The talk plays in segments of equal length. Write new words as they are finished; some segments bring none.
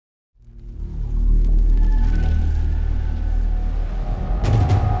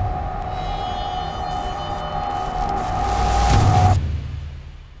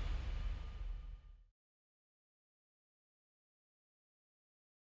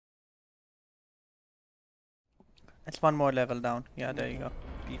It's one more level down. Yeah, there you go.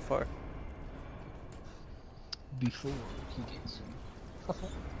 B4. Before he gets you.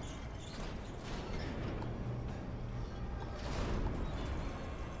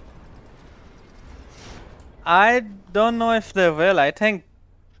 I don't know if they will. I think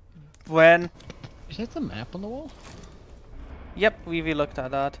when... Is that the map on the wall? Yep, we looked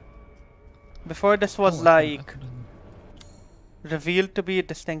at that. Before this was I like couldn't- revealed to be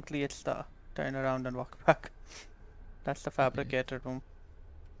distinctly, it's the turn around and walk back. That's the fabricator room.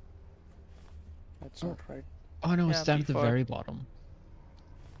 That's not right. Oh no, Yeah, it's down at the B4. very bottom.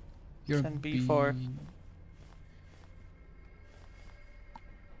 You're It's in B4.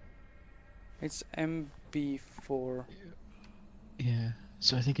 It's MB4. Yeah,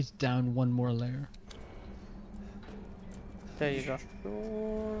 so I think it's down one more layer. There you go.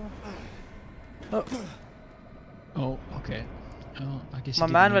 Oh. Oh, okay. Oh, I guess. My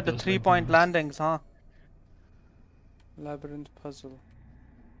man with the 3-point landings, huh? Labyrinth puzzle.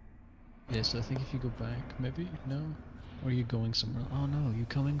 Yeah, so I think if you go back, maybe? No? Or are you going somewhere? Oh no, you're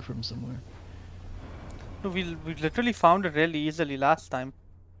coming from somewhere. No, we literally found it really easily last time.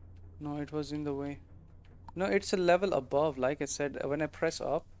 No, it was in the way. No, it's a level above. Like I said, when I press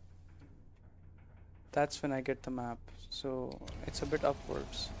up, that's when I get the map. So it's a bit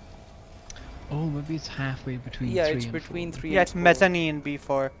upwards. Oh, maybe it's halfway between Yeah, 3 it's and between 4. 3 Yeah, and it's 4. mezzanine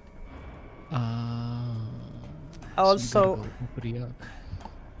B4. Also, so you gotta go uppity up.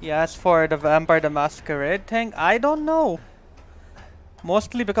 yeah, as for the Vampire the Masquerade thing, I don't know.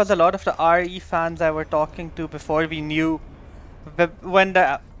 Mostly because a lot of the RE fans I were talking to before we knew when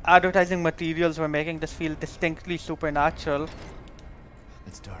the advertising materials were making this feel distinctly supernatural.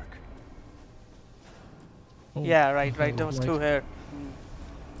 It's dark. Oh, Yeah, right, okay, there was right. two here.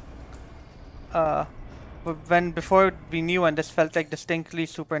 But before we knew and this felt like distinctly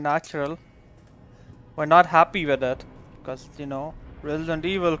supernatural, we're not happy with it. Because, you know, Resident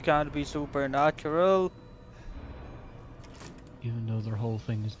Evil can't be supernatural. Even though their whole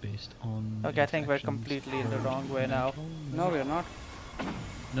thing is based on. Okay, I think we're infections completely in the or wrong way now. mental- No, we're not.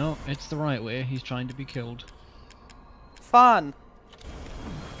 No, it's the right way. He's trying to be killed. Fun!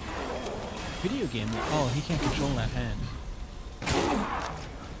 Video game. Oh, he can't control that hand.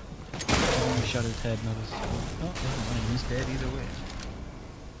 He shot his head, not his. Oh, never mind. He's dead either way.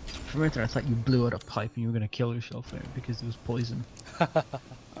 For a minute there, I thought you blew out a pipe and you were gonna kill yourself there because it was poison.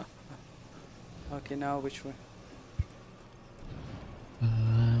 Okay, now which way?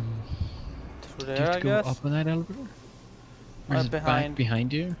 Through Do you there, have I to go guess? up on that elevator? Or Or is it behind. back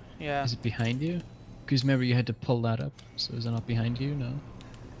behind you? Yeah. Is it behind you? Because remember you had to pull that up, so is it not behind you? No.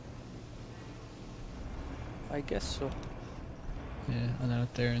 I guess so. Yeah, and then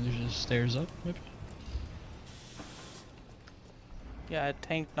out there and there's just stairs up, maybe? Yeah, I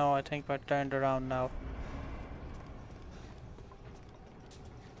think we're turned around now.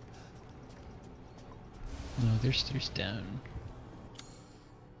 No, there's stairs down.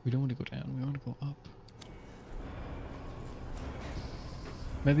 We don't want to go down, we want to go up.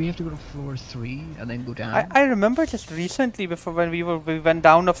 Maybe you have to go to floor 3 and then go down? I remember just recently before when we went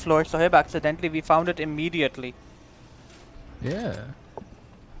down a floor so Hib accidentally, we found it immediately. Yeah.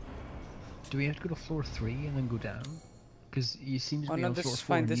 Do we have to go to floor 3 and then go down? Because you seem to Oh be no, on this floor is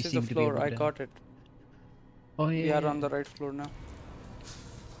 4 fine. and This you is the seem to be able floor. to I down. got it. Oh yeah, We are yeah, on the right floor now.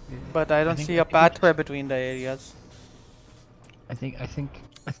 yeah. But I don't think- see I a think we're pathway between the areas. I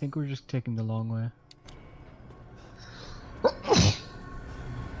think we're just taking the long way.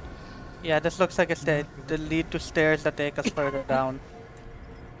 Yeah, this looks like they lead to stairs that take us further down.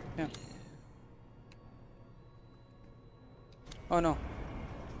 Yeah. Oh no.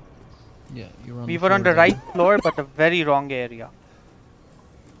 Yeah, you were on We the were on floor the then. right floor but the very wrong area.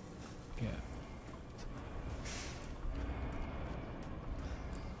 Yeah.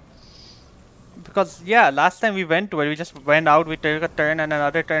 Because yeah, last time we went to it, we just went out, we took a turn and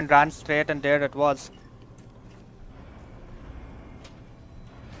another turn, ran straight, and there it was.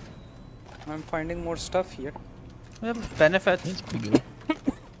 I'm finding more stuff here. Well, benefits. That's pretty good.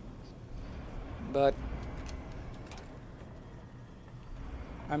 But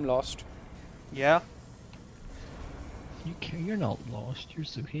I'm lost. Yeah. You're not lost, you're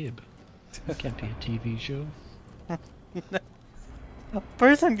Suhaib. You can't be a TV show. A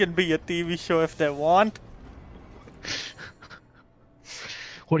person can be a TV show if they want.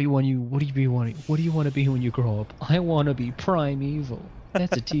 What do you want to be when you grow up? I want to be Primeval.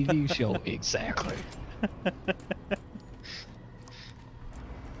 That's a TV show, exactly.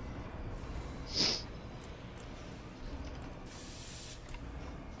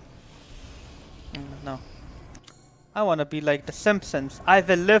 No. I want to be like The Simpsons. I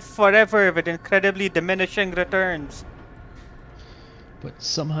will live forever with incredibly diminishing returns. But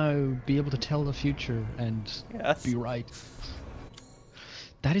somehow be able to tell the future and Yes. be right.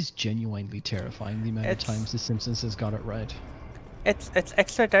 That is genuinely terrifying, the amount of times The Simpsons has got it right. It's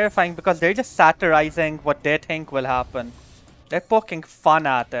extra terrifying because they're just satirizing what they think will happen. They're poking fun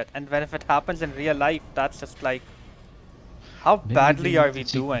at it, and when if it happens in real life, that's just like, how Maybe badly they know are the we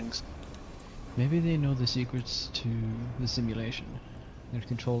doing? secrets. Maybe they know the secrets to the simulation. They're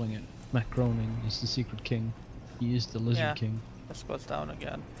controlling it. Matt Groening is the secret king. He is the lizard Yeah. king. This goes down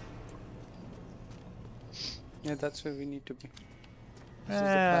again. Yeah, that's where we need to be. This is the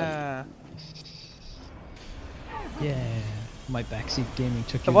plan. Yeah. My backseat gaming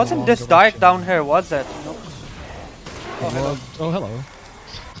took It you. wasn't this dark down here, was it? Nope. Oh, hello. Oh, hello.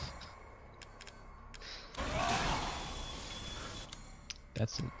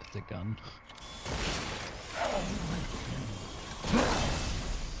 That's a gun.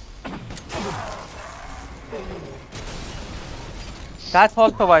 That's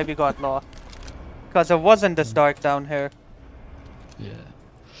also why we got lost. Because it wasn't this dark down here. Yeah.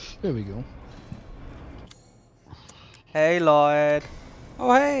 There we go. Hey, Lloyd.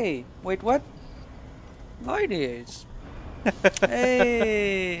 Oh, hey! Wait, what? Lloyd is.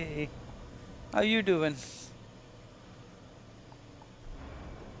 Hey! How you doing?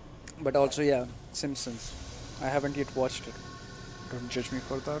 But also, yeah, Simpsons. I haven't yet watched it. Don't judge me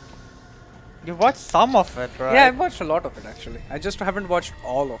for that. You watched some of it, right? Yeah, I've watched a lot of it actually. I just haven't watched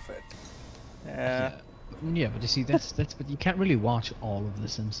all of it. Yeah. Yeah, but you see, that's but you can't really watch all of The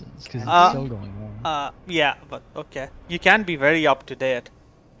Simpsons because it's still going on. Yeah, but okay. You can be very up to date.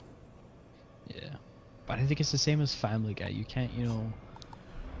 Yeah, but I think it's the same as Family Guy. You can't,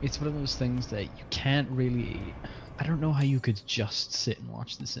 it's one of those things that you can't really. I don't know how you could just sit and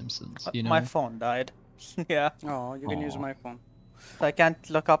watch The Simpsons. My phone died. Yeah. Oh, you can use Aw. my phone. So I can't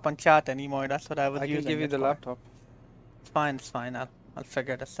look up on chat anymore. That's what I was I using. can give you it the for. laptop. It's fine. It's fine. I'll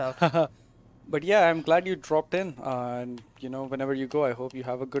figure this out. But yeah, I'm glad you dropped in. And whenever you go, I hope you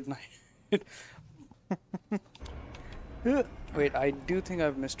have a good night. Wait, I do think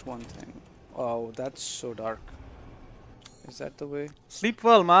I've missed one thing. Oh, that's so dark. Is that the way? Sleep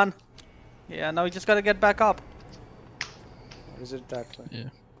well, man. Yeah. Now we just gotta get back up. Or is it that way? Yeah.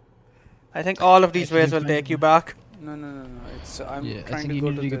 I think all of these Can ways you will take find you me? back. No. It's I'm Yeah, I trying think to you go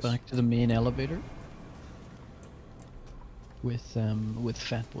need to to get this. back to the main elevator. With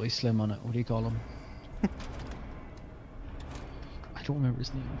Fat Boy Slim on it. What do you call him? I don't remember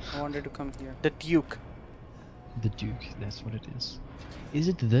his name. I wanted to come here. The Duke. The Duke. That's what it is. Is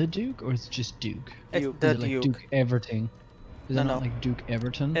it the Duke or is it just Duke? It's Duke. the Is it like Duke. Duke Everton? Is No, it not no. like Duke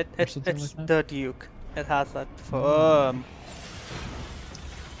Everton or It's something like that? the Duke. It has that firm.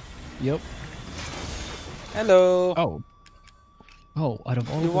 Yep. Hello. Oh. Oh, out of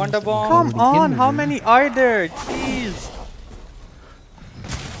all You the want ones a that were bomb? Come already in on, the how room- many are there? Jeez.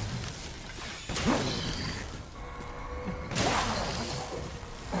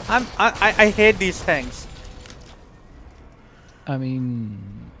 I hate these things. I mean,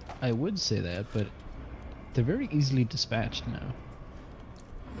 I would say that, but they're very easily dispatched now.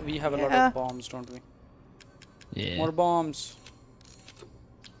 We have a lot Yeah. of bombs, don't we? Yeah. More bombs.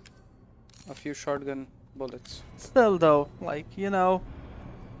 A few shotgun bullets. Still though, like, Medical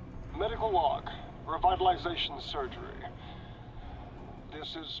log. Revitalization surgery.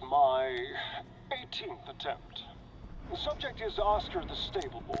 This is my 18th attempt. The subject is Oscar the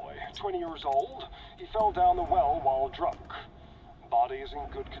stable boy, 20 years old. He fell down the well while drunk. Body is in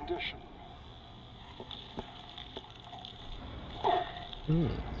good condition. Ugh.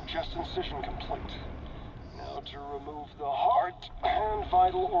 Chest incision complete. Now to remove the heart and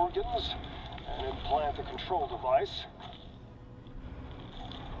vital organs and implant the control device.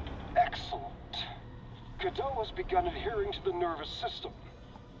 Excellent. Cadeau has begun adhering to the nervous system.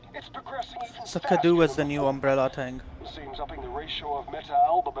 It's progressing even So faster Kadu is than the new before. umbrella thing. Seems upping the ratio of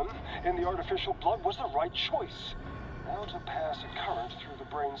meta-albumin in the artificial blood was the right choice. Now to pass a current through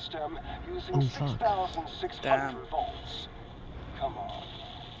the brainstem using Oh, fuck. 6,600 Damn. volts. Come on.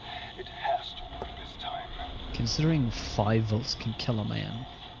 It has to work this time. Considering 5 volts can kill a man.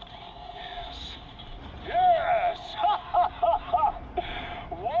 Yes. Yes! Ha ha ha ha!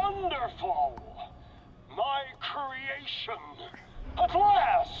 Wonderful! My creation! At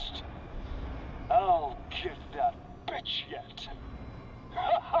last! I'll get that bitch yet.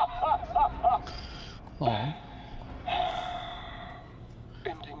 Ha ha ha ha ha! Aw.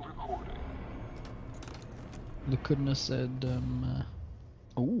 Ending recording. They couldn't have said,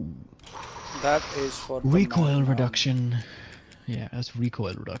 Ooh. That is for the Recoil non- reduction. Yeah, that's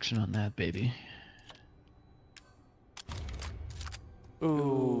recoil reduction on that, baby.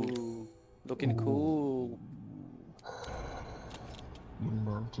 Ooh, looking cool. You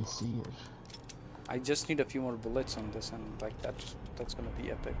love to see it. I just need a few more bullets on this, and like that's gonna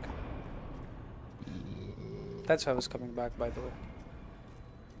be epic. That's how I was coming back, by the way.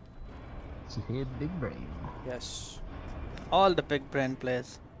 So he had big brain. Yes, All the big brain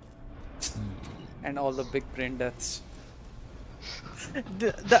plays. and all the big brain deaths.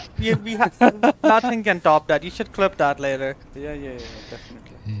 Nothing can top that. You should clip that later. Yeah,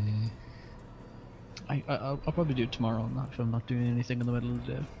 definitely. I'll probably do it tomorrow. I'm not doing anything in the middle of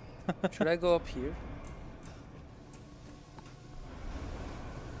the day. Should I go up here?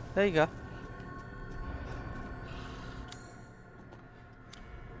 There you go.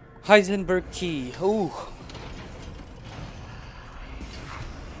 Heisenberg key. Ooh.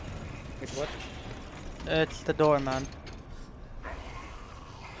 Wait, what? It's the door, man.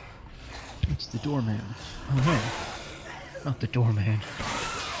 It's the doorman. Oh no. Not the doorman.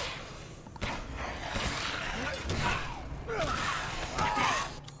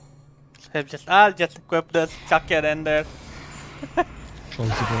 I'll just equip this, chuck it in there. Close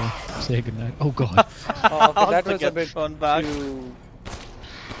the door. Say goodnight. Oh god. Oh, okay, that Also was a get bit thrown back. too...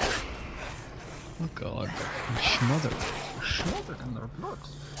 Oh god. Smothered. Smothered in their blood.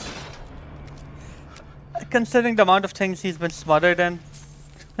 Considering the amount of things he's been smothered in.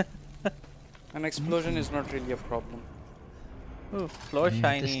 An explosion is not really a problem. Ooh, floor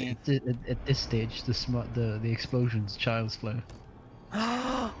shiny. At this stage, the explosion's child's play.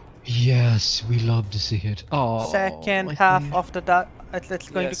 Yes, we love to see it. Oh, Second I half think- of the it's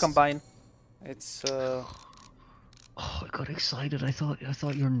going to Yes. combine. It's Oh, I got excited. I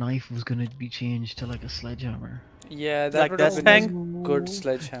thought your knife was gonna be changed to like a sledgehammer. yeah, that Like would have this been a thing? good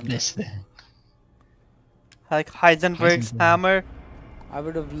sledgehammer. This thing. Like Heisenberg's Heisenberg. hammer. I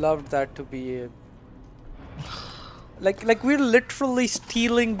would have loved that to be a... Like we're literally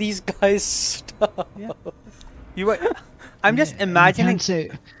stealing these guys' stuff. Yeah. You were. I'm just Yeah, imagining. You can't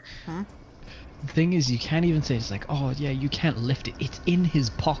say. Hmm? The thing is, you can't even say it's like, oh yeah, you can't lift it. It's in his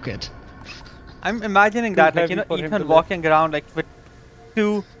pocket. I'm imagining Too that, like, heavy you know, for him to Ethan lift. walking around like with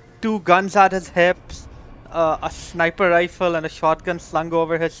two guns at his hips, a sniper rifle and a shotgun slung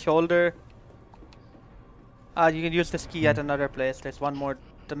over his shoulder. You can use this key at another place. There's one more.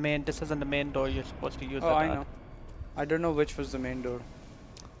 This isn't the main door you're supposed to use. Oh, it I at. know. I don't know which was the main door.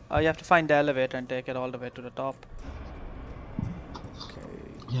 You have to find the elevator and take it all the way to the top. Okay.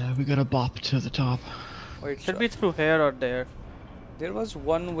 Yeah, we gotta bop to the top. Wait, Should be through here or there. there was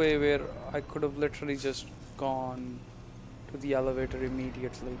one way where I could have literally just gone to the elevator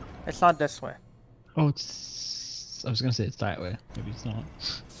immediately. It's not this way. Oh, it's. I was gonna say it's that way. Maybe it's not.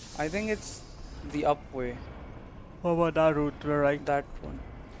 I think it's the up way. What about that route to the right? That one.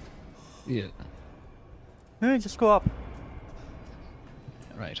 Yeah. Just go up.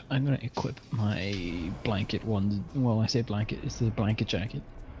 Right. I'm gonna equip my blanket one. Well, I say blanket. It's the blanket jacket.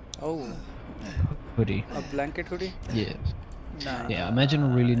 Oh, Hoodie. a blanket hoodie? Yeah. Nah. Yeah. Imagine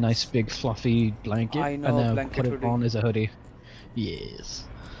a really nice big fluffy blanket, I know, and then blanket put it hoodie. on as a hoodie. Yes.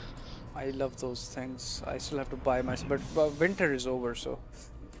 I love those things. I still have to buy myself, but winter is over, so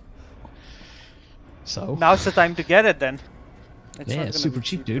So. Now's the time to get it then. it's Yeah, not it's gonna super be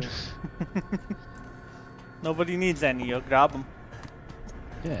cheap, cheaper. dude. Nobody needs any. You grab them.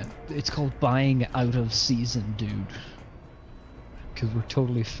 Yeah, it's called buying out of season, dude. Because we're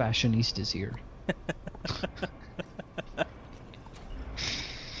totally fashionistas here.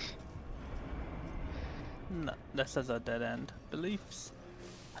 No, this is a dead end. Beliefs.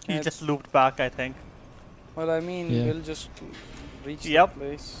 Yeah. He just looped back, I think. Well, I mean, Yeah. we'll just reach Yep. the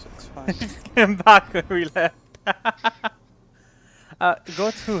place. It's fine. Came back when we left.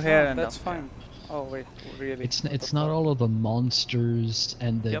 Go through here and that's up. fine. Oh wait, really? It's What it's the not fuck? all of the monsters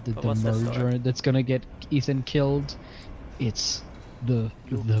and the Yep, the, but the what's this merger door? that's gonna get Ethan killed. It's the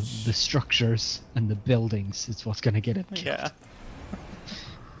structures and the buildings. It's what's gonna get him killed. Yeah.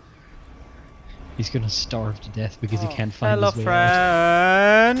 He's gonna starve to death because he Oh. can't find Hello, his way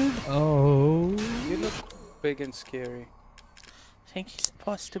out. friend. Oh. You look big and scary. I think he's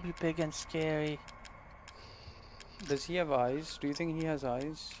supposed to be big and scary. Does he have eyes? Do you think he has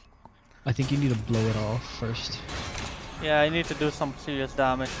eyes? I think you need to blow it off first. Yeah, I need to do some serious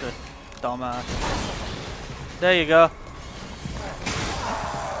damage to dumbass. There you go.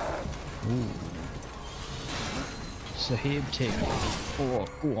 Ooh. Sahib, take it. Oh,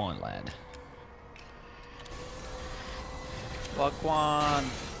 go on, lad. Wagwan.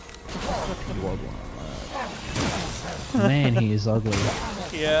 You are one, lad. Man, he is ugly.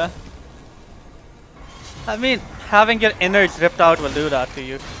 Yeah. I mean, having your innards ripped out will do that to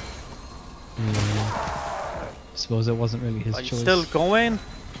you. Yeah. suppose it wasn't really his Are you choice. still going?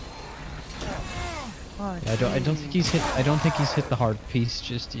 Yeah, I don't think he's hit. I don't think he's hit the hard piece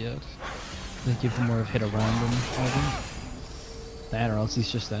just yet. I think you've more of hit around him, maybe. That, or else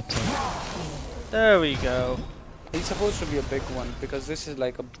he's just that tough. There we go. He's supposed to be a big one because this is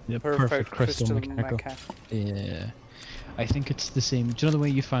like a Yeah, perfect crystal mechanical. mecha. Yeah, I think it's the same. Do you know the way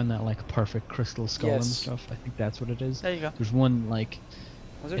you found that like perfect crystal skull and Yes. stuff? I think that's what it is. There you go. There's one like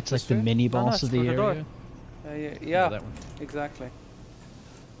Was it it's like this the way? mini No, no, boss it's of the through the door. area. Yeah, that one. exactly.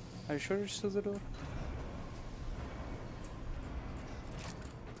 Are you sure it's through the door?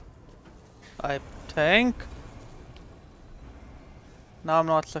 I think. Now I'm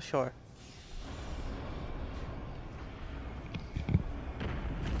not so sure.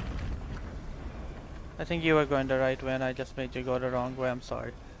 I think you were going the right way and I just made you go the wrong way. I'm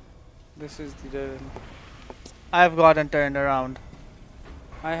sorry. This is the dead end. I've gotten turned around.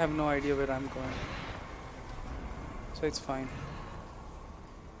 I have no idea where I'm going. So it's fine.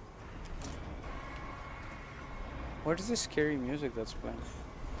 What is this scary music that's playing?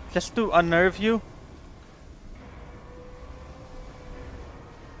 Just to unnerve you.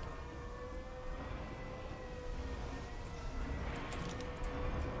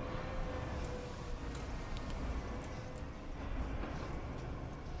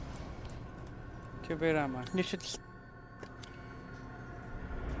 Okay, where am I? You should.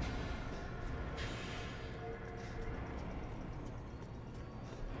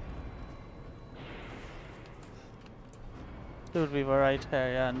 Dude, we were right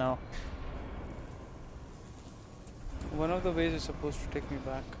here. Yeah, no. One of the ways is supposed to take me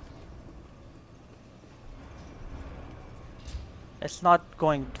back. It's not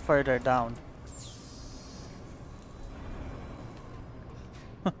going further down.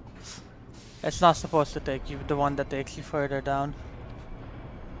 It's not supposed to take you the one that takes you further down.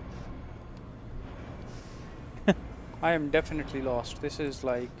 I am definitely lost. This is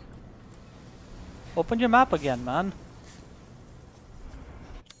like... Open your map again, man.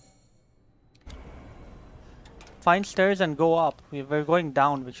 Find stairs and go up. We're going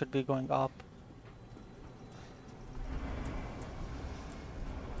down, we should be going up.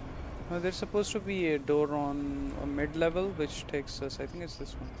 No, there's supposed to be a door on a mid-level which takes us... I think it's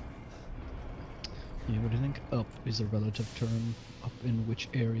this one. Yeah, but I think up is a relative term. Up in which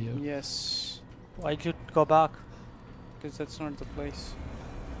area? Yes. Why'd you go back? Because that's not the place.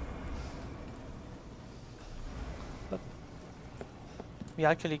 We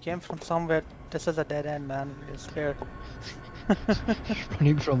actually came from somewhere. This is a dead end, man. We're scared.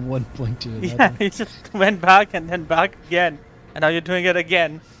 Running from one point to another. Yeah, he just went back and then back again. And now you're doing it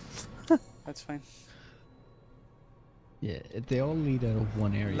again. That's fine. Yeah, they all lead out of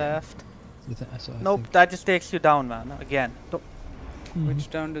one area. Left. So I Nope, think- that just takes you down, man. Again. Which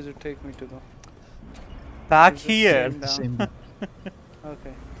down does it take me to though? Back Is the here. same The down? same.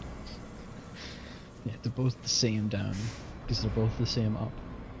 Okay. Yeah, they're both the same down because they're both the same up.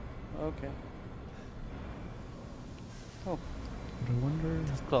 Okay. Oh, But I wonder.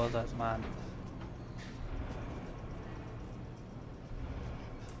 Close as man.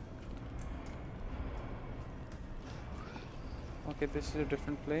 okay, this is a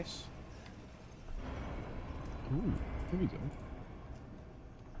different place. Ooh, here we go.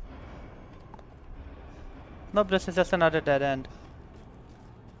 Nope, this is just another dead end.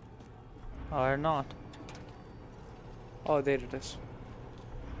 Or not. Oh, there it is.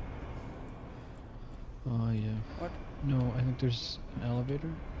 Oh yeah. What? No, I think there's an elevator.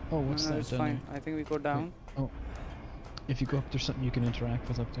 Oh, what's no, that it's down fine. there? I think we go down. If you go up, there's something you can interact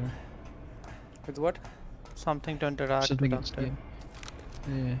with up there. With what? Something to interact Something with it's up there.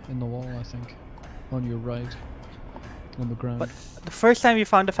 yeah, in the wall, I think. On your right. On the ground. But the first time we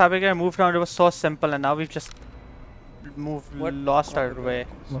found the fabricator moved around, it was so simple, and now we've just moved, What? lost our Okay. way.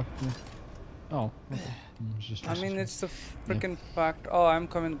 What? Yeah. Oh, okay. It's just I mean, resistance. it's the freaking fact. Oh, I'm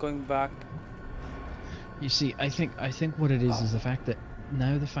going back. You see, I think what it is the fact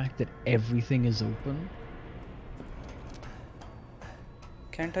that everything is open.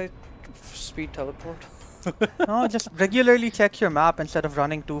 Can't I speed teleport? No, just regularly check your map instead of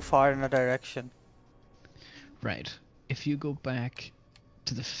running too far in a direction. Right. If you go back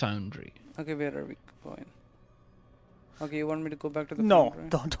to the foundry. Okay, where are we going? Okay, you want me to go back to the No,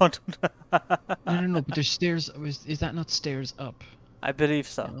 foundry? don't. No, but there's stairs. Is that not stairs up? I believe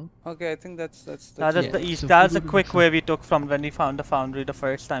so. You know? Okay, I think that's That is Yeah, the east. so if That's we a go to the quick fo- way we took from when we found the foundry the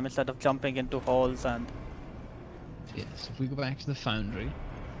first time, instead of jumping into holes and Yeah. So if we go back to the foundry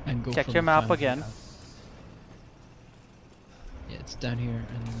and go check from your the map foundry again. out- Yeah, it's down here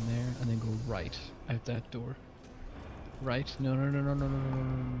and then there, and then go right out that door. Right? No, no, no, no, no, no, no, no, no,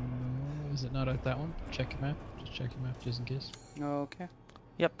 no, no. Is it not out that one? Check your map. Just check your map, just in case. Okay.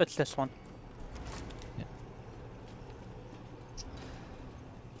 Yep, it's this one. Yeah.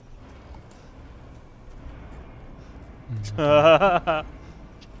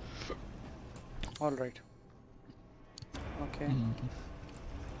 All right. Okay. Mhm.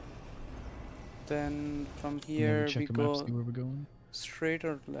 Then from And then here we check your map, go see where we're going. straight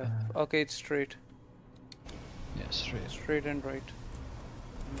or left? Uh, Okay, it's straight. Yeah, straight. Straight and right.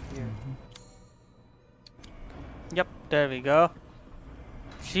 From here. Mhm. Yep, there we go.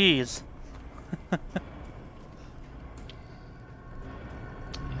 Jeez. Yeah,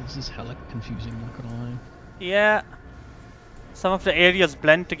 this is hella confusing, not gonna lie. Yeah. Some of the areas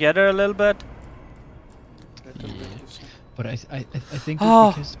blend together a little bit. Little bit, Yeah. you see. But I think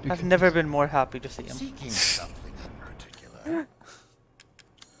Oh, it's because I've never been more happy to see him. Seeking something in particular.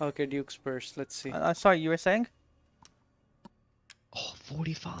 Okay, Duke's burst. Let's see. Sorry, you were saying? Oh,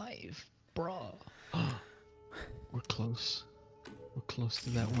 45, bruh. We're close. We're close to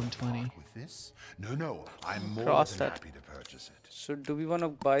that 120. Part with this? No, no. I'm more Cross than it. happy to purchase it. So do we want to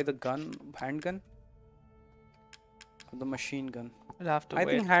buy the gun, handgun? Or the machine gun? We'll have to I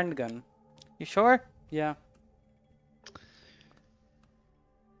wait. think handgun. You sure? Yeah.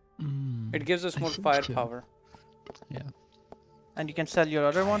 Mm, It gives us I more think so. firepower. Yeah. And you can sell your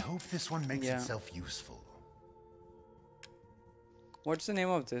other I one? hope this one makes Yeah. itself useful. What's the name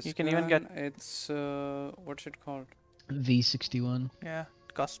of this? You can even get- gun? It's what's it called? V61. Yeah,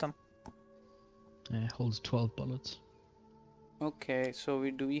 custom. Holds 12 bullets. Okay, so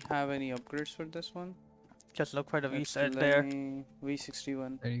do we have any upgrades for this one? Just look for the V Let's set let there. me-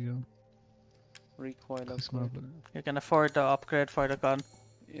 V61 There you go. recoil Click small upgrade. bullet. You can afford the upgrade for the gun.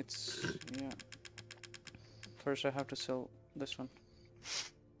 It's yeah. First, I have to sell this one.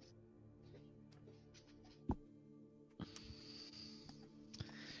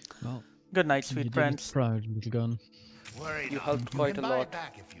 Well, Good night, you sweet did it friends. proud, little gun. Worry You not. helped You quite can a buy lot. it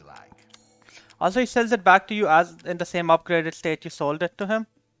back if you like. Also, he sells it back to you as in the same upgraded state you sold it to him.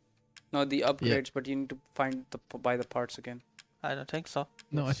 No, the upgrades, but you need to find buy the parts again. I don't think so.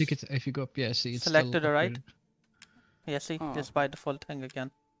 No, I think it's if you go up. Yeah, see, it's Select still to the right. upgraded. Yeah, see, Oh. just buy the full thing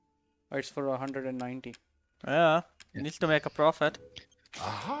again. Oh, it's for 190. Yeah, he Yeah. needs to make a profit.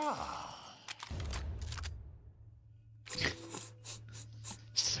 Aha!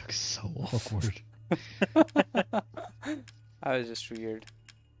 It's like so awkward. That was just weird.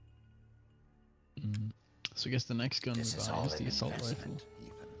 Mm. So I guess the next gun we This is buy all is an the assault rifle. investment,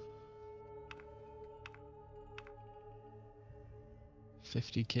 even.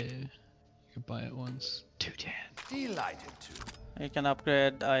 50k. You could buy it once. 210. Delighted to. You can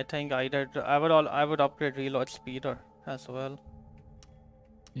upgrade. I think either I would upgrade reload speed or as well.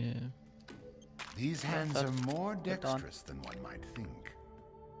 Yeah. These hands that- are more that on. dexterous than one might think.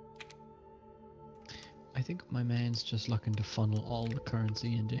 I think my man's just looking to funnel all the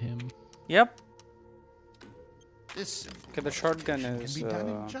currency into him. Yep. This simple Okay, the shotgun modification is, can be done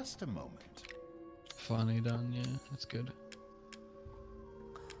in uh, just a moment. Finally done, yeah, that's good.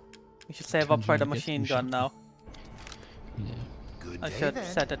 You should save up for the Conjuring gets machine you gun shot. now. Good I day should then.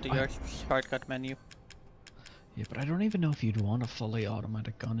 set it to your shortcut menu. Yeah, but I don't even know if you'd want a fully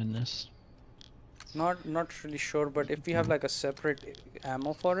automatic gun in this. Not really sure, but if we have like a separate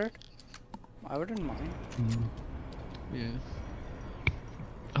ammo for it, I wouldn't mind. Mm. Yeah.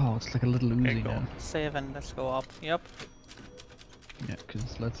 Oh, it's like a little There you Uzi go. now. Save and let's go up. Yep. Yeah,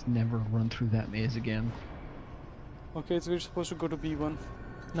 because let's never run through that maze again. Okay, so we're supposed to go to B1.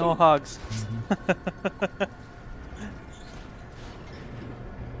 No hugs.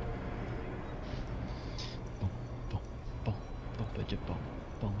 Boom, boom, boom, boom, boom, boom,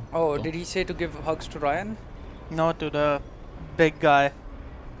 boom, Oh, boom. did he say to give hugs to Ryan? No to the big guy.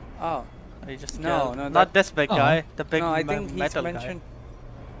 Oh, I just No, killed. no, Not that- this big Oh. guy. The big no, I think he's metal mentioned.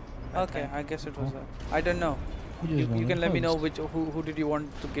 Okay, Okay. I guess it was that. I don't know. You You, just you wanted can let me know hugs. who did you want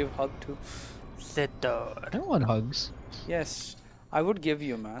to give hug to? guy. Sit down. I don't want hugs. Yes, I would give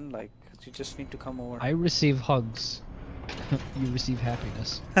you, man. Like you just need to come over. I receive hugs. You receive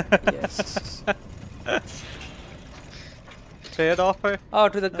happiness. Yes. Trade offer? Oh,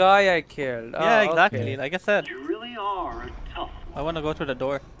 to the guy I killed. Oh, Yeah, exactly. okay. Like I said, You really are a tough one. I want to go through the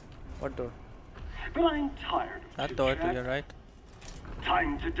door. What door? But I'm tired of That door to chit-chat. your right.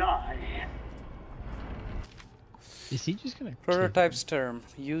 Time to die. Is he just gonna kill Prototype's term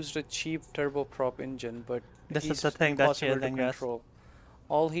used a cheap turboprop engine, but This is he's the thing that's impossible to chasing us. control.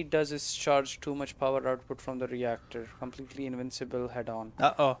 All he does is charge too much power output from the reactor, completely invincible head-on.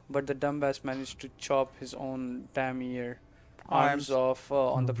 Uh-oh. But the dumbass managed to chop his own damn ear Arms. arms off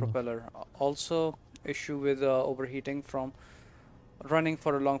on the Mhm. propeller. Also, issue with overheating from running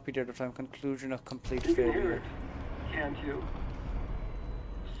for a long period of time. Conclusion of complete You can hear failure. it, can't you?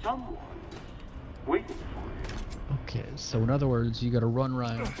 Someone's waiting for you. Okay, so in other words, you gotta run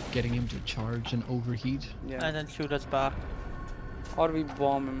around getting him to charge and overheat, Yeah. And then shoot us back. Or we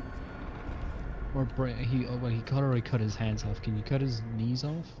bomb him. or well, he already cut his hands off. Can you cut his knees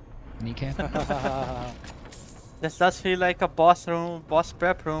off? Kneecap? This does feel like a boss room, boss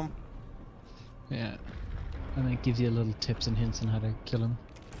prep room. Yeah. And then it gives you little tips and hints on how to kill him.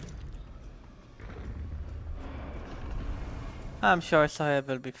 I'm sure Sahib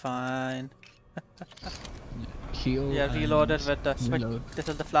will be fine. Heal. Yeah, reloaded and with the switch. reload. This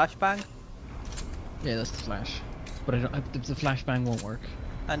is the flashbang, Yeah, that's the flash. But the flashbang won't work.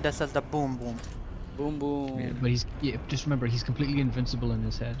 and this is the boom boom. Boom boom. Yeah, but just remember, he's completely invincible in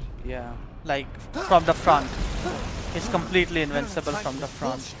his head. Yeah. Like from the front. He's completely invincible from the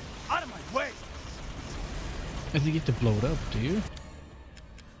front. Out of my way! I think you have to blow it up, do you?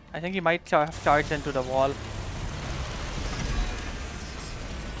 I think he might have charged into the wall.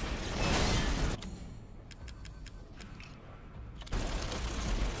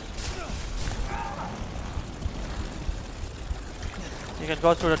 You can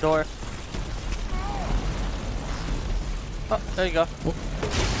go through the door. Oh, there you go.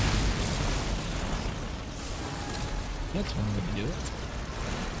 That's one way to do it.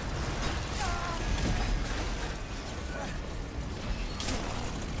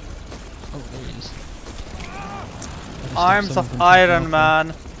 Oh, there he is. Gotta stop Arms someone of from Iron taking off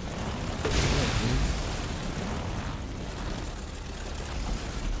Man.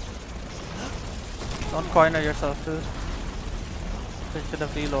 Don't corner yourself, dude. You should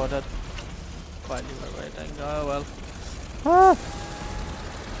have reloaded while you were waiting. Oh well. Ah.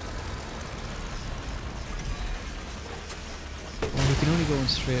 Well, we can only go in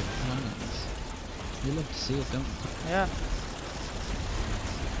straight lines. You love to see it, don't you? Yeah.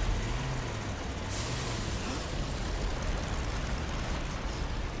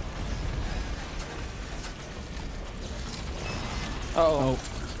 Uh-oh. Oh.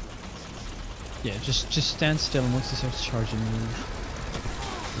 Yeah, just stand still, and once he starts charging,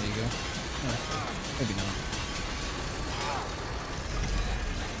 move. There you go. Oh, maybe not.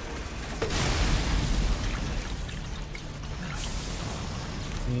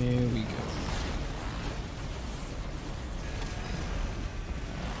 There we go.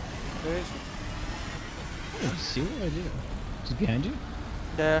 Where is he? Oh, see what I did? Is he behind you?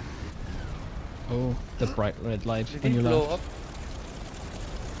 There. Oh, the bright red light Did on he your blow left. up?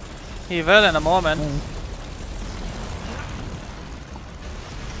 He will in a moment. Oh.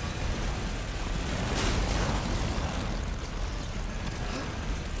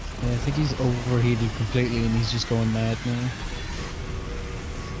 Yeah, I think he's overheated completely and he's just going mad now.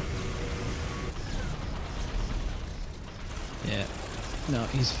 Yeah. No,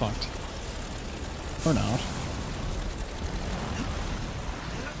 he's fucked. Or not.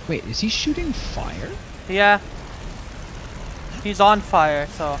 Wait, is he shooting fire? Yeah. He's on fire,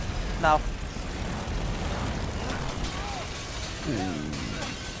 so now. And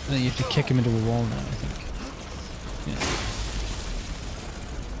then you have to kick him into a wall now, I think. Yeah.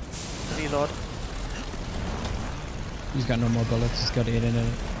 Reload. He's got no more bullets, he's got to get in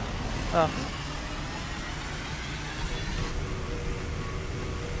it. Oh.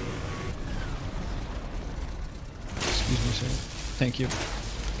 Excuse me, sir. Thank you.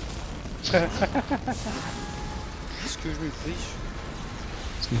 Excuse me, please.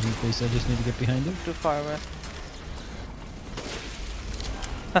 Excuse me, please, I just need to get behind him. Too far away.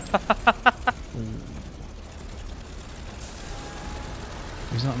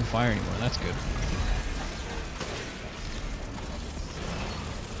 He's not on fire anymore, that's good.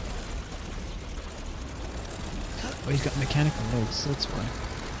 Oh, he's got mechanical notes, that's why.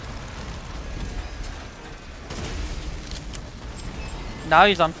 Now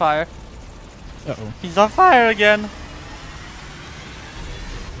he's on fire. Uh-oh. He's on fire again.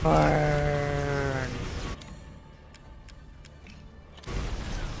 Burn.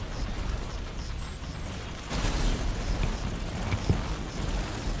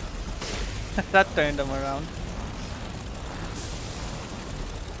 That turned him around.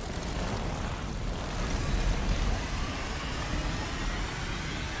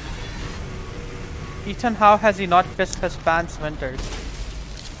 Ethan, how has he not pissed his pants, Winters?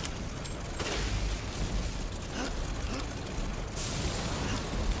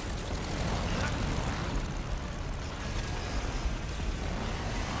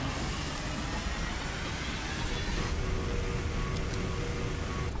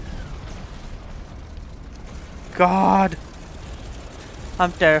 God,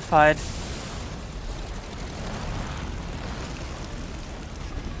 I'm terrified.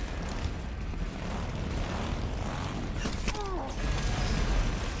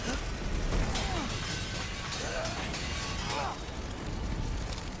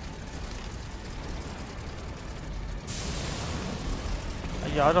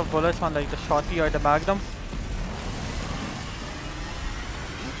 You out of bullets on like the shotty or the magnum?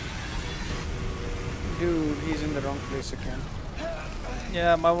 Dude, he's in the wrong place again.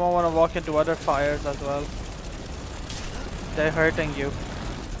 Yeah, might want to walk into other fires as well. They're hurting you.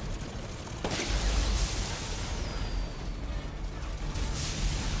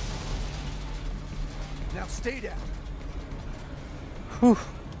 Now stay down. Whew.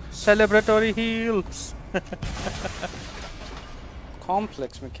 Celebratory heals.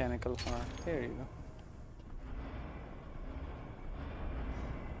 Complex mechanical harm. Here you go.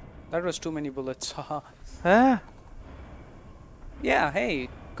 That was too many bullets. Haha. Ah, Yeah, hey,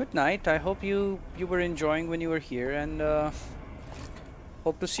 good night. I hope you were enjoying when you were here, and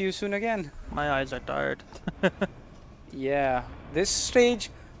hope to see you soon again. my eyes are tired. Yeah, this stage,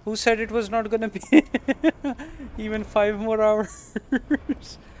 who said it was not gonna be even 5 more hours?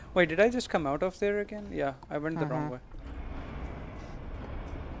 Wait, did I just come out of there again? Yeah, I went the wrong way.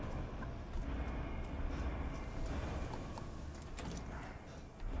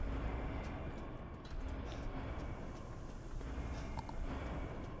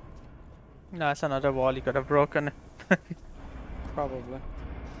 No, that's another wall you could have broken. Probably.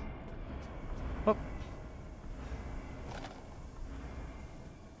 Oh.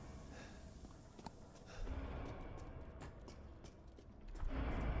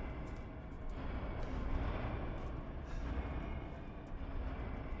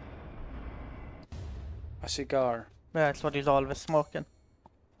 A cigar. Yeah, that's what he's always smoking.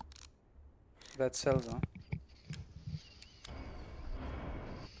 That sells, huh?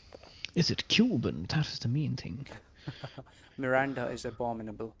 Is it Cuban? That is the main thing. Miranda is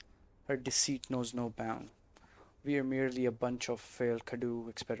abominable. Her deceit knows no bound. We are merely a bunch of failed Kadu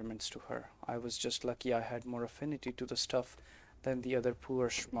experiments to her. I was just lucky I had more affinity to the stuff than the other poor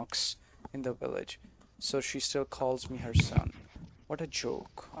schmucks in the village. So she still calls me her son. What a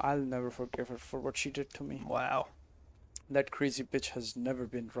joke. I'll never forgive her for what she did to me. Wow. That crazy bitch has never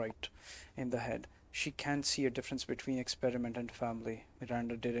been right in the head. She can't see a difference between experiment and family.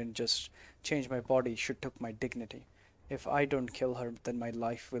 Miranda didn't just change my body, she took my dignity. If I don't kill her, then my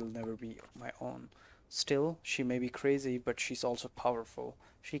life will never be my own. Still, she may be crazy, but she's also powerful.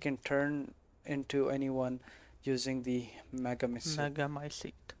 She can turn into anyone using the megamycete.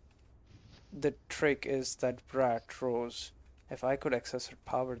 Megamycete. The trick is that brat, Rose. If I could access her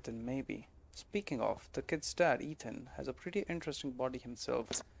power, then maybe. Speaking of, the kid's dad, Ethan, has a pretty interesting body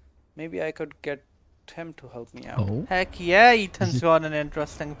himself. Maybe I could get him to help me out. Oh, Heck yeah, Ethan's got an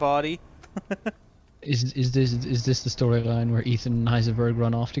interesting body. is this the storyline where Ethan and Heisenberg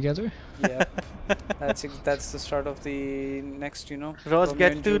run off together? Yeah, that's the start of the next, Rose Romeo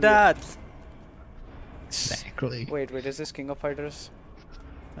get and two Juliet. dads. Exactly. Wait, is this King of Fighters?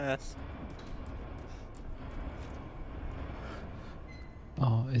 Yes.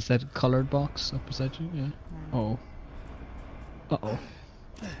 Oh, is that colored box up beside you? Yeah. Oh. Uh-oh.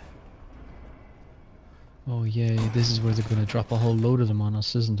 Oh yay, this is where they're gonna drop a whole load of them on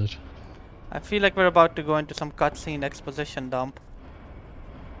us, isn't it? I feel like we're about to go into some cutscene exposition dump.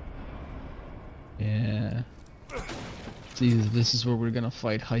 Yeah. It's either this is where we're gonna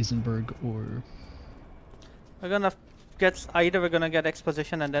fight Heisenberg or... We're gonna either we're gonna get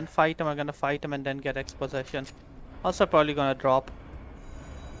exposition and then fight him, or we're gonna fight him and then get exposition. Also probably gonna drop.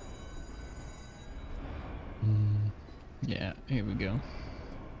 Yeah, here we go.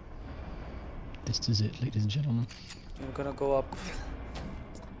 This is it, ladies and gentlemen. I'm gonna go up.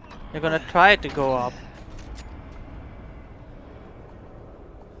 You're gonna try to go up.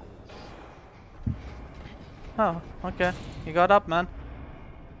 Oh, okay. You got up, man.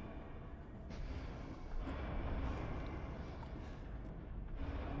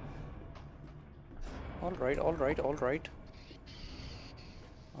 Alright, alright, alright.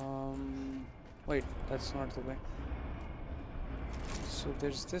 Wait, that's not the way. So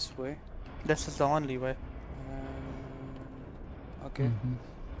there's this way. This is the only way. Okay,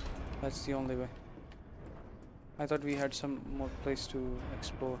 that's the only way. I thought we had some more place to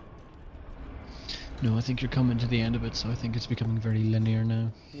explore. No, I think you're coming to the end of it, so I think it's becoming very linear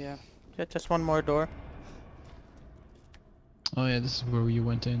now. Yeah. Yeah, just one more door. Oh yeah, this is where you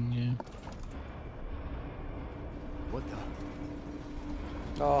went in, yeah. What the?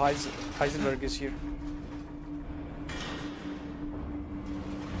 Oh, Heisenberg is here.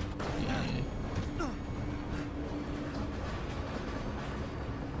 Yeah.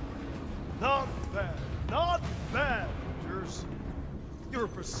 Not bad. Not bad, Rangers. You're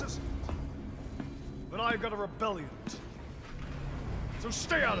persistent. But I've got a rebellion. So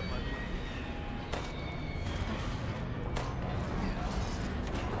stay out of my way.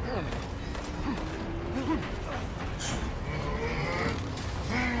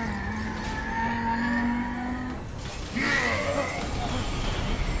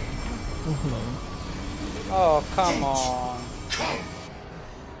 Oh, hello. Oh, come on.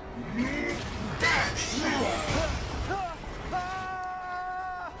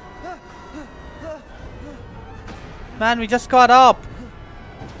 Man, we just got up.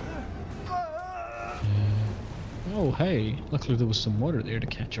 Oh, hey. Luckily there was some water there to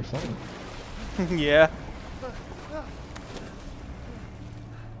catch your fall. Yeah.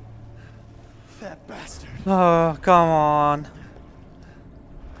 That bastard. Oh, come on.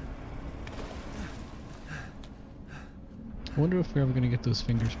 I wonder if we're ever gonna get those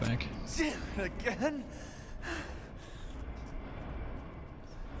fingers back. Damn it again.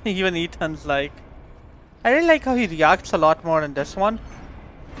 Even Ethan's like... I really like how he reacts a lot more in this one.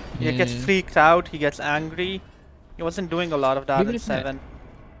 He gets Yeah. freaked out, he gets angry. He wasn't doing a lot of that Even in at that- 7.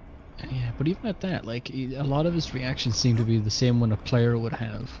 Yeah, but even at that, like, a lot of his reactions seem to be the same one a player would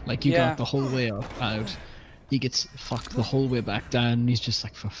have. Like, you Yeah. got the whole way up, out. He gets fucked the whole way back down, and he's just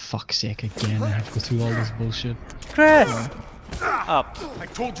like, for fuck's sake, again, I have to go through all this bullshit. Chris! Up. I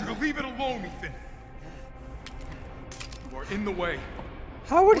told you to leave it alone, Ethan. You are in the way.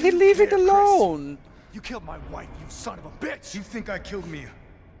 How would What he do you leave it care, Chris? alone? You killed my wife, you son of a bitch. You think I killed Mia?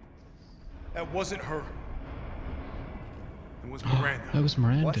 That wasn't her. It was Miranda. That was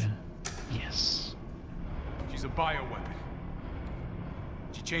Miranda. What? Yes. She's a bioweapon.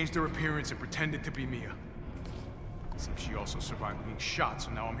 She changed her appearance and pretended to be Mia. Seems she also survived being shot, so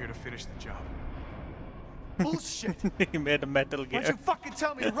now I'm here to finish the job. Bullshit. He made a Metal Why'd you Gear. fucking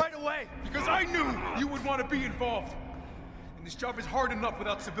tell me right away? Because I knew you would want to be involved. And this job is hard enough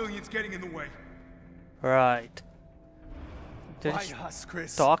without civilians getting in the way. Right. Why Just us,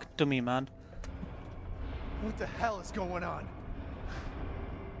 Chris? talk to me, man. What the hell is going on?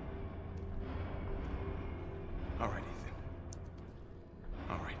 All right, Ethan.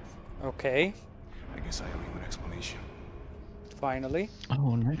 All right. Okay, I guess I owe you an explanation. finally.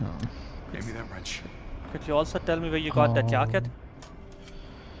 Oh, no. Give me that wrench. Could you also tell me where you got that jacket?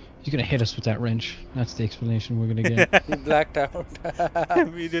 He's gonna hit us with that wrench. That's the explanation we're gonna get. He blacked out.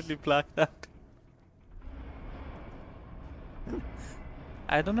 Immediately blacked out.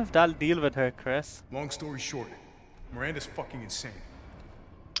 I don't know if that'll deal with her, Chris. Long story short, Miranda's fucking insane.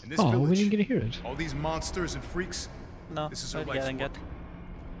 In this Oh, we village, didn't get to hear it. all these monsters and freaks, No, this is her not life's getting work. it.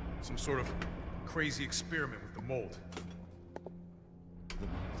 Some sort of crazy experiment with the mold.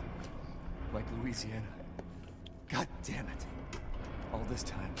 Like Louisiana. God damn it. All this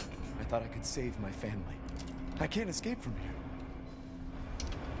time, I thought I could save my family. I can't escape from here.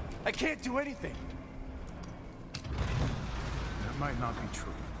 I can't do anything. That might not be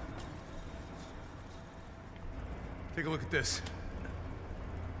true. Take a look at this.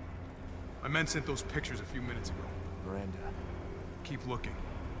 My men sent those pictures a few minutes ago. Miranda. Keep looking.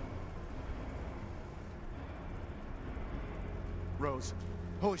 Rose.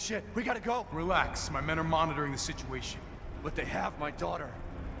 Holy shit, we gotta go. Relax, my men are monitoring the situation. But they have my daughter.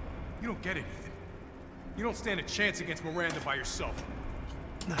 You don't get it, Ethan. You don't stand a chance against Miranda by yourself.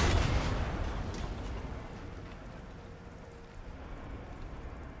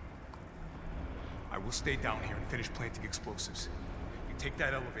 I will stay down here and finish planting explosives. You take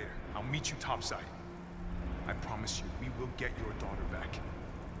that elevator. I'll meet you topside. I promise you, we will get your daughter back.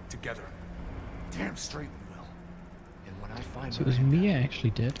 Together. Damn straight we will. And when I find So is Miranda, Mia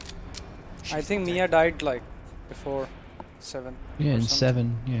actually dead? I think Mia died like before 7. Yeah, or in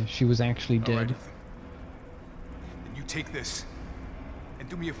something. 7. Yeah, she was actually All right, dead. Ethan. Then you take this, and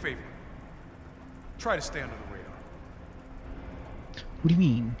do me a favor. Try to stay under the radar. What do you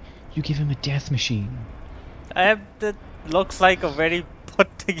mean? You give him a death machine? That looks like a very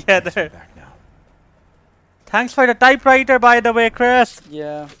put together. back now. Thanks for the typewriter, by the way, Chris.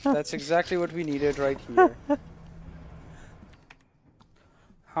 Yeah, that's exactly what we needed right here.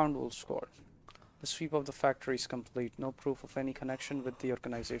 Hound Wolf squad. The sweep of the factory is complete. No proof of any connection with the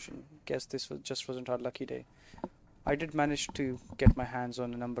organization. Guess this just wasn't our lucky day. I did manage to get my hands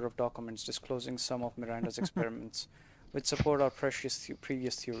on a number of documents disclosing some of Miranda's experiments, which support our previous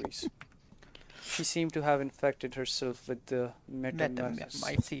theories. She seemed to have infected herself with the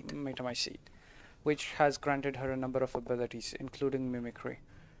metamycete, which has granted her a number of abilities, including mimicry.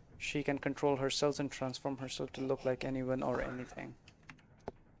 She can control herself and transform herself to look like anyone or anything.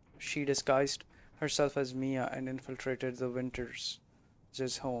 She disguised herself as Mia and infiltrated the Winters'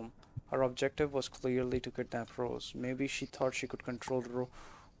 home. Her objective was clearly to kidnap Rose. Maybe she thought she could control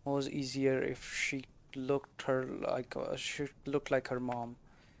Rose easier if she looked like her mom.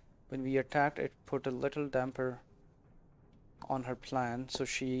 When we attacked, it put a little damper on her plan, so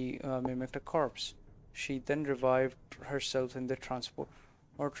she mimicked a corpse. She then revived herself in the transport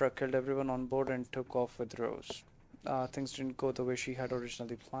truck, killed everyone on board, and took off with Rose. things didn't go the way she had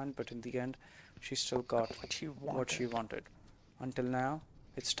originally planned, but in the end, she still got what she wanted. Until now,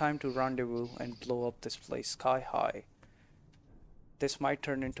 it's time to rendezvous and blow up this place sky high. This might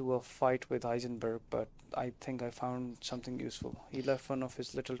turn into a fight with Heisenberg, but I think I found something useful. He left one of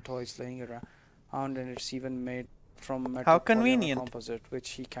his little toys laying around, and it's even made from How metal polymer convenient. composite,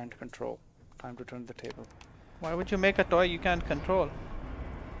 which he can't control. Time to turn the table. Why would you make a toy you can't control?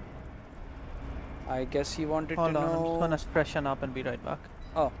 I guess he wanted Hold to on, I'm just know. gonna freshen up and be right back.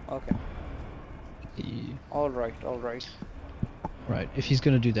 Oh, okay. Yeah. All right, all right. Right, if he's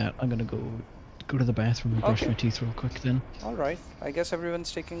gonna do that, I'm gonna go to the bathroom and brush Okay. my teeth real quick then. All right. I guess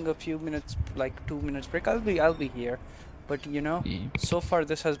everyone's taking a few minutes, like 2 minutes break. I'll be here. But you know, Yeah. so far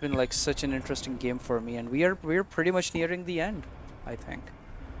this has been like such an interesting game for me, and we're pretty much nearing the end, I think.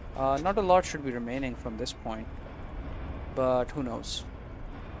 Not a lot should be remaining from this point, but who knows?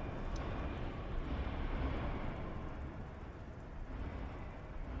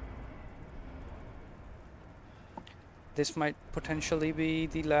 This might potentially be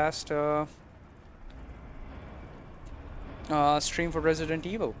the last stream for Resident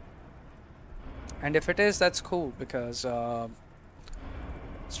Evil. And if it is, that's cool, because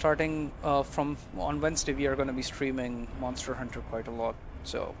starting from on Wednesday, we are going to be streaming Monster Hunter quite a lot,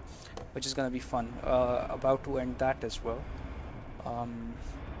 so which is going to be fun. About to end that as well.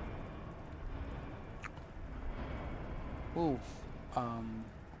 Ooh.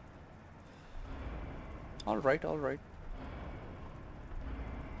 All right, all right.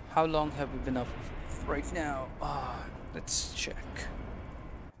 How long have we been up right now? Let's check.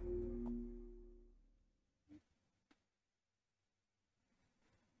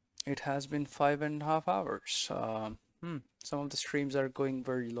 It has been 5.5 hours. Some of the streams are going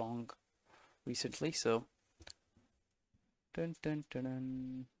very long recently, so. Dun, dun, dun,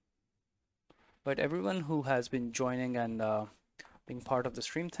 dun. But everyone who has been joining and being part of the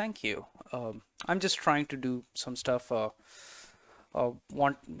stream, thank you. I'm just trying to do some stuff.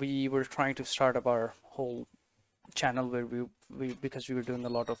 We were trying to start up our whole channel where we because we were doing a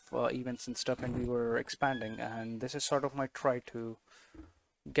lot of events and stuff, and we were expanding, and this is sort of my try to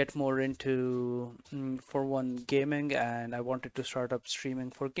get more into for one, gaming, and I wanted to start up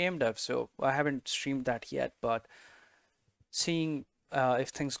streaming for game dev. So I haven't streamed that yet, but seeing if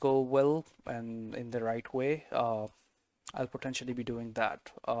things go well and in the right way, I'll potentially be doing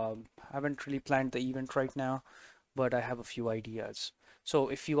that. I haven't really planned the event right now, but I have a few ideas. So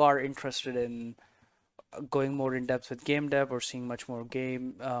if you are interested in going more in depth with game dev or seeing much more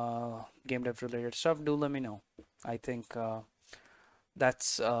game dev related stuff, do let me know. I think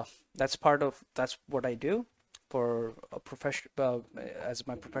that's what I do for a profession as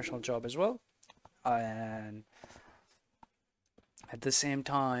my professional job as well, and at the same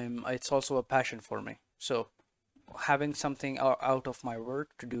time it's also a passion for me. So having something out of my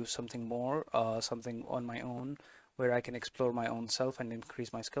work to do something more, something on my own where I can explore my own self and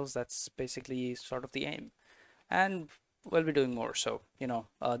increase my skills, that's basically sort of the aim. And we'll be doing more. So, you know,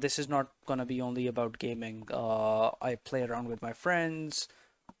 this is not gonna be only about gaming. I play around with my friends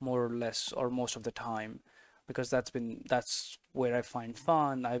more or less, or most of the time, because that's where I find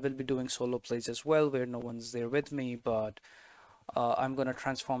fun. I will be doing solo plays as well, where no one's there with me, but I'm gonna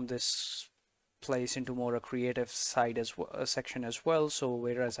transform this place into more a creative side as well, a section as well. So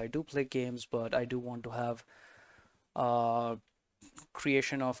whereas I do play games, but I do want to have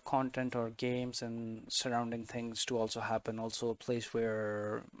creation of content or games and surrounding things to also happen. Also a place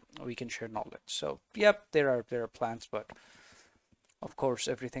where we can share knowledge. So yep, there are plans, but of course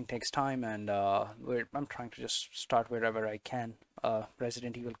everything takes time, and I'm trying to just start wherever I can.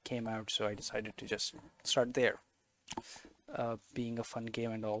 Resident Evil came out, so I decided to just start there, being a fun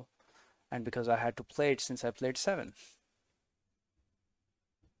game and all, and because I had to play it since I played 7.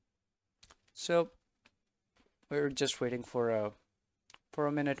 So we're just waiting for a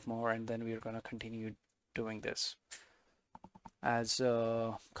minute more, and then we're gonna continue doing this as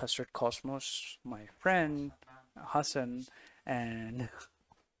Custard Cosmos, my friend Hassan, and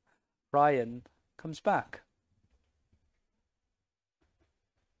Ryan comes back.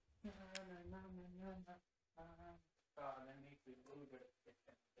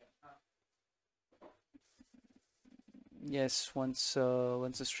 Yes, once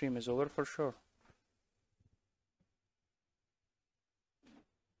the stream is over, for sure.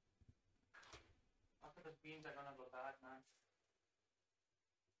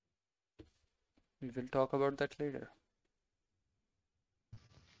 We will talk about that later.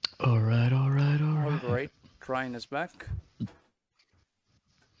 All right. All right, Ryan is back.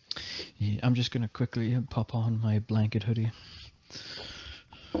 Yeah, I'm just gonna quickly pop on my blanket hoodie.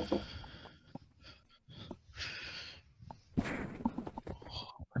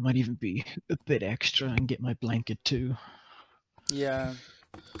 might even be a bit extra and get my blanket too. Yeah.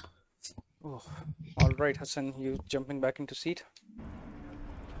 Oh. All right, Hassan, you jumping back into seat?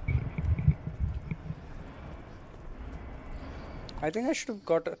 I think I should have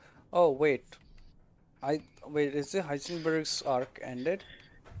got a... Oh, wait. Wait, is the Heisenberg's arc ended?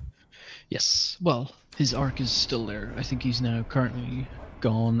 Yes, well, his arc is still there. I think he's now currently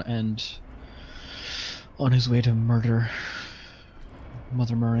gone and on his way to murder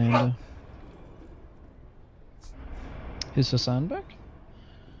Mother Miranda. Is Hassan back?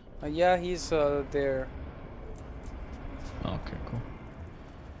 Yeah, he's there. Okay, cool.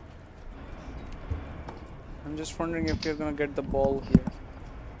 I'm just wondering if you're gonna get the ball here.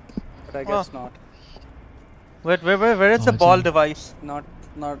 But I guess not. Wait, where is Oh, the it's ball in- device?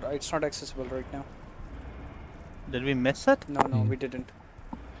 It's not accessible right now. Did we miss it? No, Hmm. we didn't.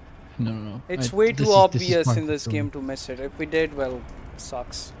 No. It's I- way this too is obvious part in of the this story. game to miss it. If we did, well,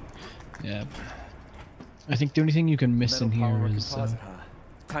 sucks. Yeah. I think the only thing you can miss Metal in here power is composite, huh?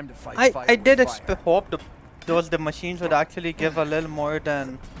 Time to fight I fire did with fire. hope the machines would actually give a little more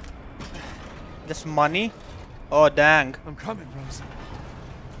than just money. Oh dang! I'm coming, Rose.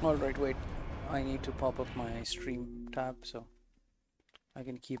 All right, wait. I need to pop up my stream tab so I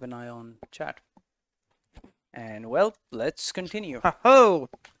can keep an eye on chat. And well, let's continue. Ho!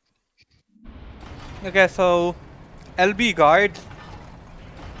 Okay, so LB guard.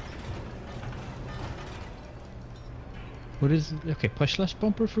 what is it? Okay, push left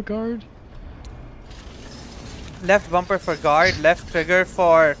bumper for guard. Left bumper for guard, left trigger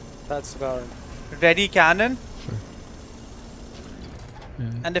for That's guard. ready cannon. Sure.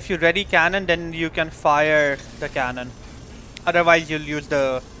 Yeah. And if you ready cannon, then you can fire the cannon. Otherwise, you'll use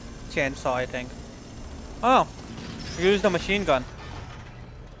the chainsaw, I think. Oh, use the machine gun.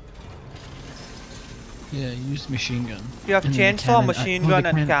 Yeah, use machine gun. You have And then the chainsaw, cannon- machine oh, the gun,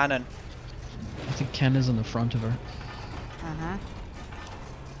 and cannon. I think cannon's on the front of her.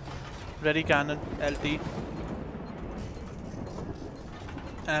 Ready cannon, LT.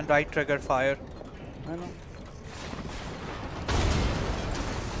 And right trigger fire. I know.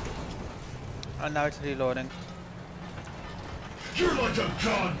 And now it's reloading. You're like a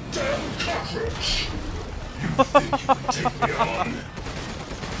goddamn cockroach! You think you can take me on?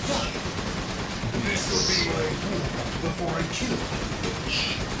 Fine. This will be my war before I kill you, bitch.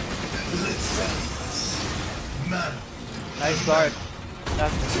 Let's settle this. Man. Nice guard.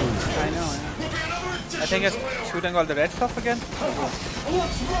 That's, I know. I think it's shooting all the red stuff again.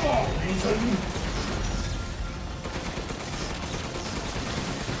 What's wrong, Ethan?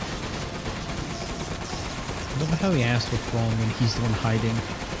 I love how he asked what's wrong when he's the one hiding.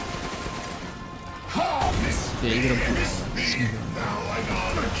 Yeah, you gotta smooth it. Now I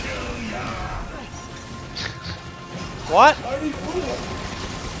gotta kill ya. What?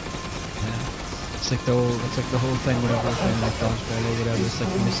 It's like the whole thing whenever we're playing like dodgeball or whatever. It's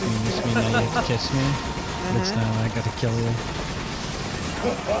like miss me, now you have to kiss me. But it's now I gotta kill you.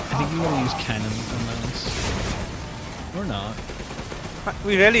 I think you wanna use cannon on this. Or not.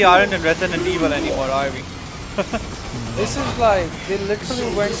 We really aren't in Resident Evil anymore, are we? This is like they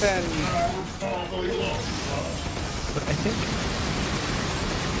literally went and But I think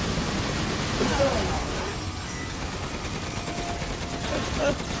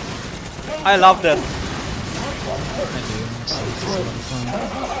I love this. I do. It's a lot of fun.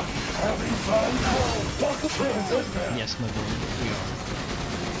 Yes, my boy, we are.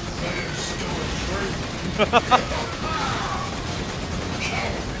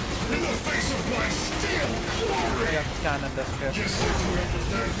 In the face of my steel glory! I got cannon this here. Guess I do have to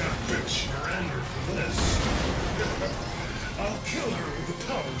thank that bitch Miranda for this. I'll kill her with the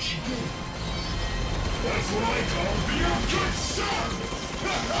power she gave me. That's what I call being a good son!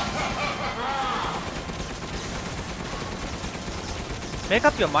 Make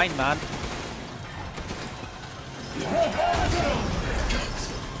up your mind, man.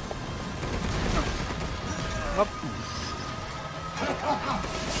 Up.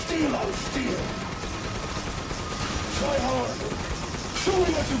 Steel on steel! Try harder! Show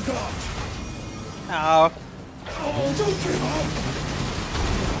me what you got! Ow. Oh, don't give up!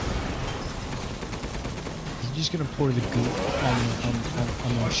 He's just gonna pour the goop on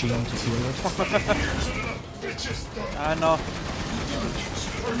the machine to fuel it. Bitches thought I know.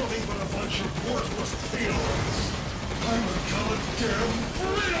 are nothing but a bunch of worthless peons! I'm a goddamn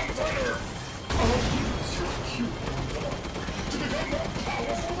freedom fighter! I'll use your cute robot to become more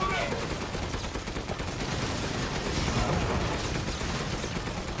powerful than ever!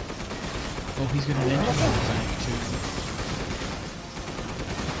 Oh, he's got an engine on the back too.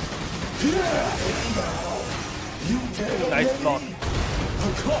 You dare Nice block.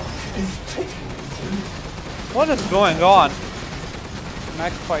 The clock is ticking. What is going on?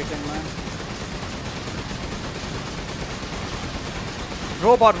 Mech fighting, man.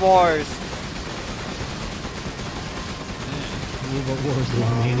 Robot Wars. Robot Wars the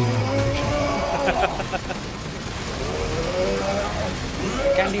remaining version. I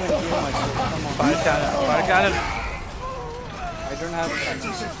can't even hear myself. Come on. Fire cannon. Fire cannon. I don't have.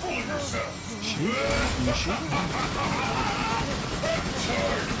 Shoot? Can you shoot?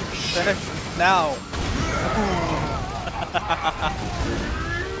 Finish now.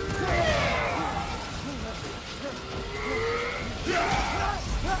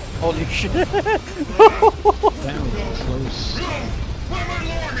 Holy shit. That was close. My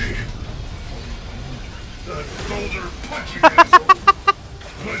lordy! That boulder punching asshole!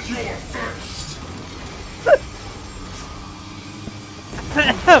 But you're first!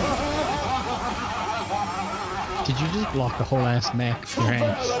 Did you just block a whole ass mech with your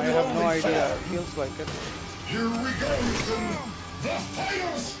hands? I have no idea. It feels like it. Here we go, Ethan! The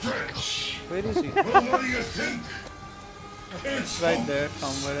final stretch! Where is he? Well, what do you think? It's Right there,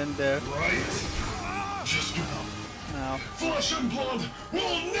 somewhere in there. right. Just give up. Now. Flesh and blood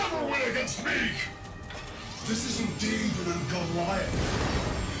will never win against me! This isn't David and Goliath.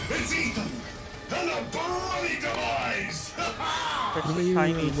 It's Ethan and a bloody demise! What about It's your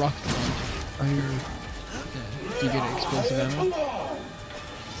tiny. rocket launcher? Or your... do you get explosive ammo?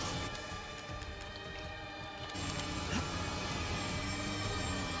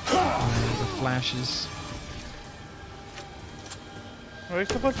 The flashes. We're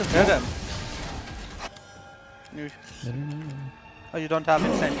supposed to hit him. You, I don't know. oh, you don't have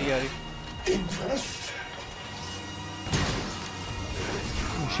incendiary. Impressed?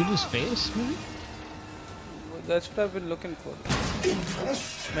 Oh, shoot his face, maybe? That's what I've been looking for.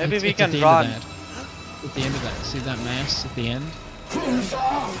 Impressed? Maybe It's we at can the end of run. that. At the end of that. See that mass at the end? Having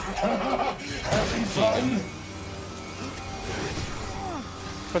fun?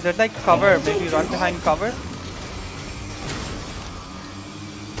 Because there's like cover. Maybe run behind cover.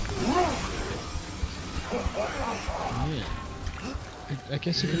 Yeah. I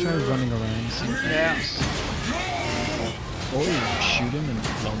guess you could try running around and see what Yeah. happens. Or you shoot him and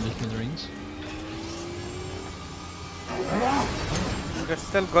blow him to smithereens. There's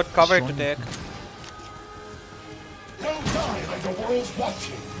still good cover to Strong. take. Don't die like the world's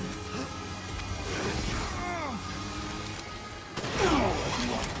watching.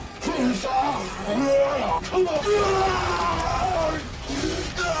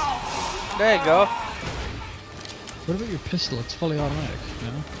 There you go. What about your pistol? It's fully automatic,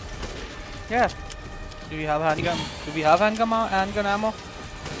 no? Yeah. Do we have handgun? Do we have handgun ammo? I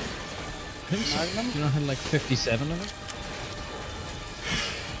think so. You don't have like 57 of it?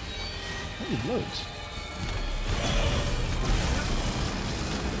 Oh, loads.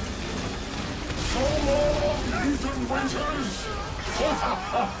 Ethan Winters!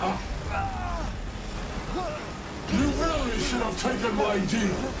 You really should have taken my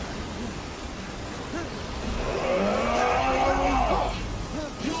deal.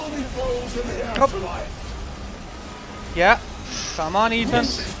 You only falls in the afterlife. Yeah. Come on, Ethan.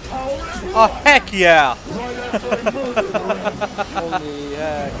 Power Oh, heck yeah. right after I murdered her. Holy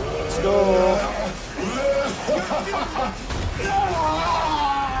heck. Let's go.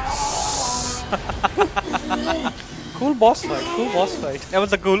 Cool boss fight. Cool boss fight. That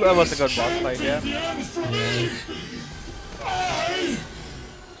was a good boss fight. Yeah. I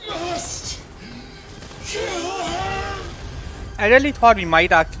must kill her. I really thought we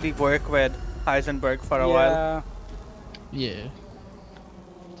might actually work with Heisenberg for a while. Yeah. Yeah.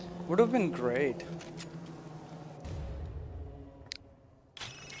 Would have been great.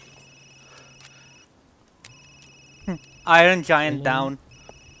 Iron Giant down.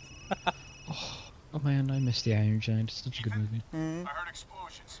 Oh man, I missed the Iron Giant. It's such a good movie. I heard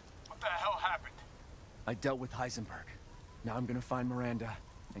explosions. What the hell happened? I dealt with Heisenberg. Now I'm gonna find Miranda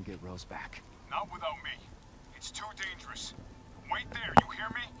and get Rose back. Not without me. It's too dangerous. Wait there, you hear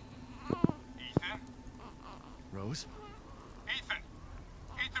me? Ethan? Rose? Ethan!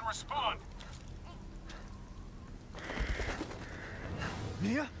 Ethan, respond!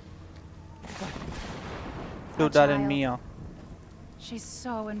 Mia? Do that in Mia. She's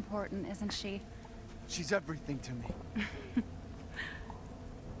so important, isn't she? She's everything to me.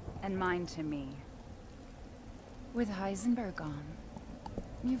 And mine to me. With Heisenberg gone,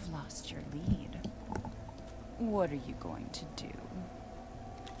 you've lost your lead. What are you going to do?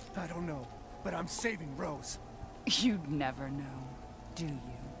 I don't know, but I'm saving Rose. You'd never know, do you?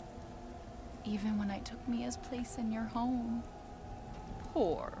 Even when I took Mia's place in your home.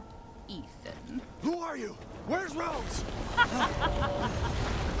 Poor, Ethan. Who are you? Where's Rose?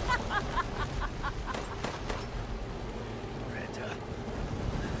 Miranda.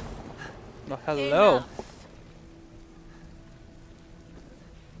 Oh, hello. Enough.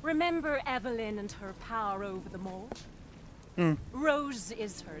 Remember Evelyn and her power over them all? Rose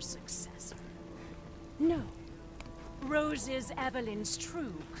is her successor. No. Rose is Evelyn's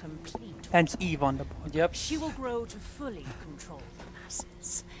true, complete. Hence Eve on the board. Yep. She will grow to fully control the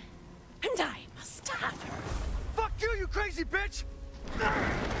masses. And I must have her. Fuck you, you crazy bitch!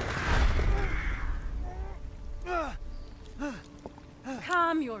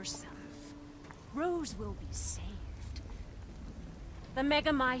 Calm yourself. Rose will be saved. The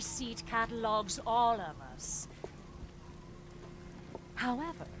Megamycete catalogs all of us.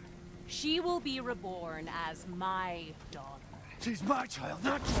 However, she will be reborn as my daughter. She's my child,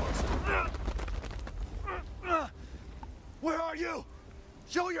 not yours. Where are you?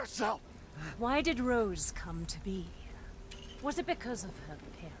 Show yourself! Why did Rose come to be? Was it because of her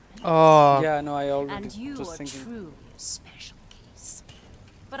parents? Oh. Yeah, no, I already And you was are thinking. truly a special case.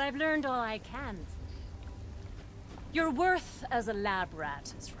 But I've learned all I can from you. Your worth as a lab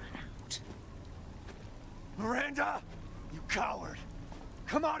rat has run out. Miranda! You coward!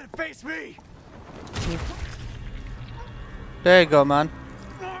 Come out and face me! There you go, man.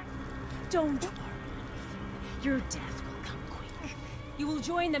 Don't worry. Your death will come quick. You will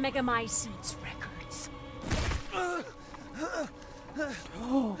join the Megamycete's records.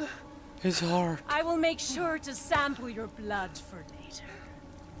 His heart. I will make sure to sample your blood for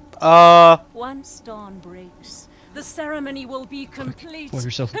later. Once dawn breaks, the ceremony will be complete, Pour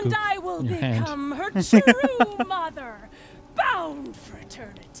yourself a and goop I will in your hand. become her true mother, bound for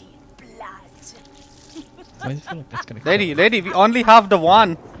eternity in blood. I feel like that's gonna lady, we only have the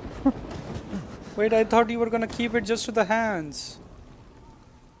one. Wait, I thought you were gonna keep it just to the hands.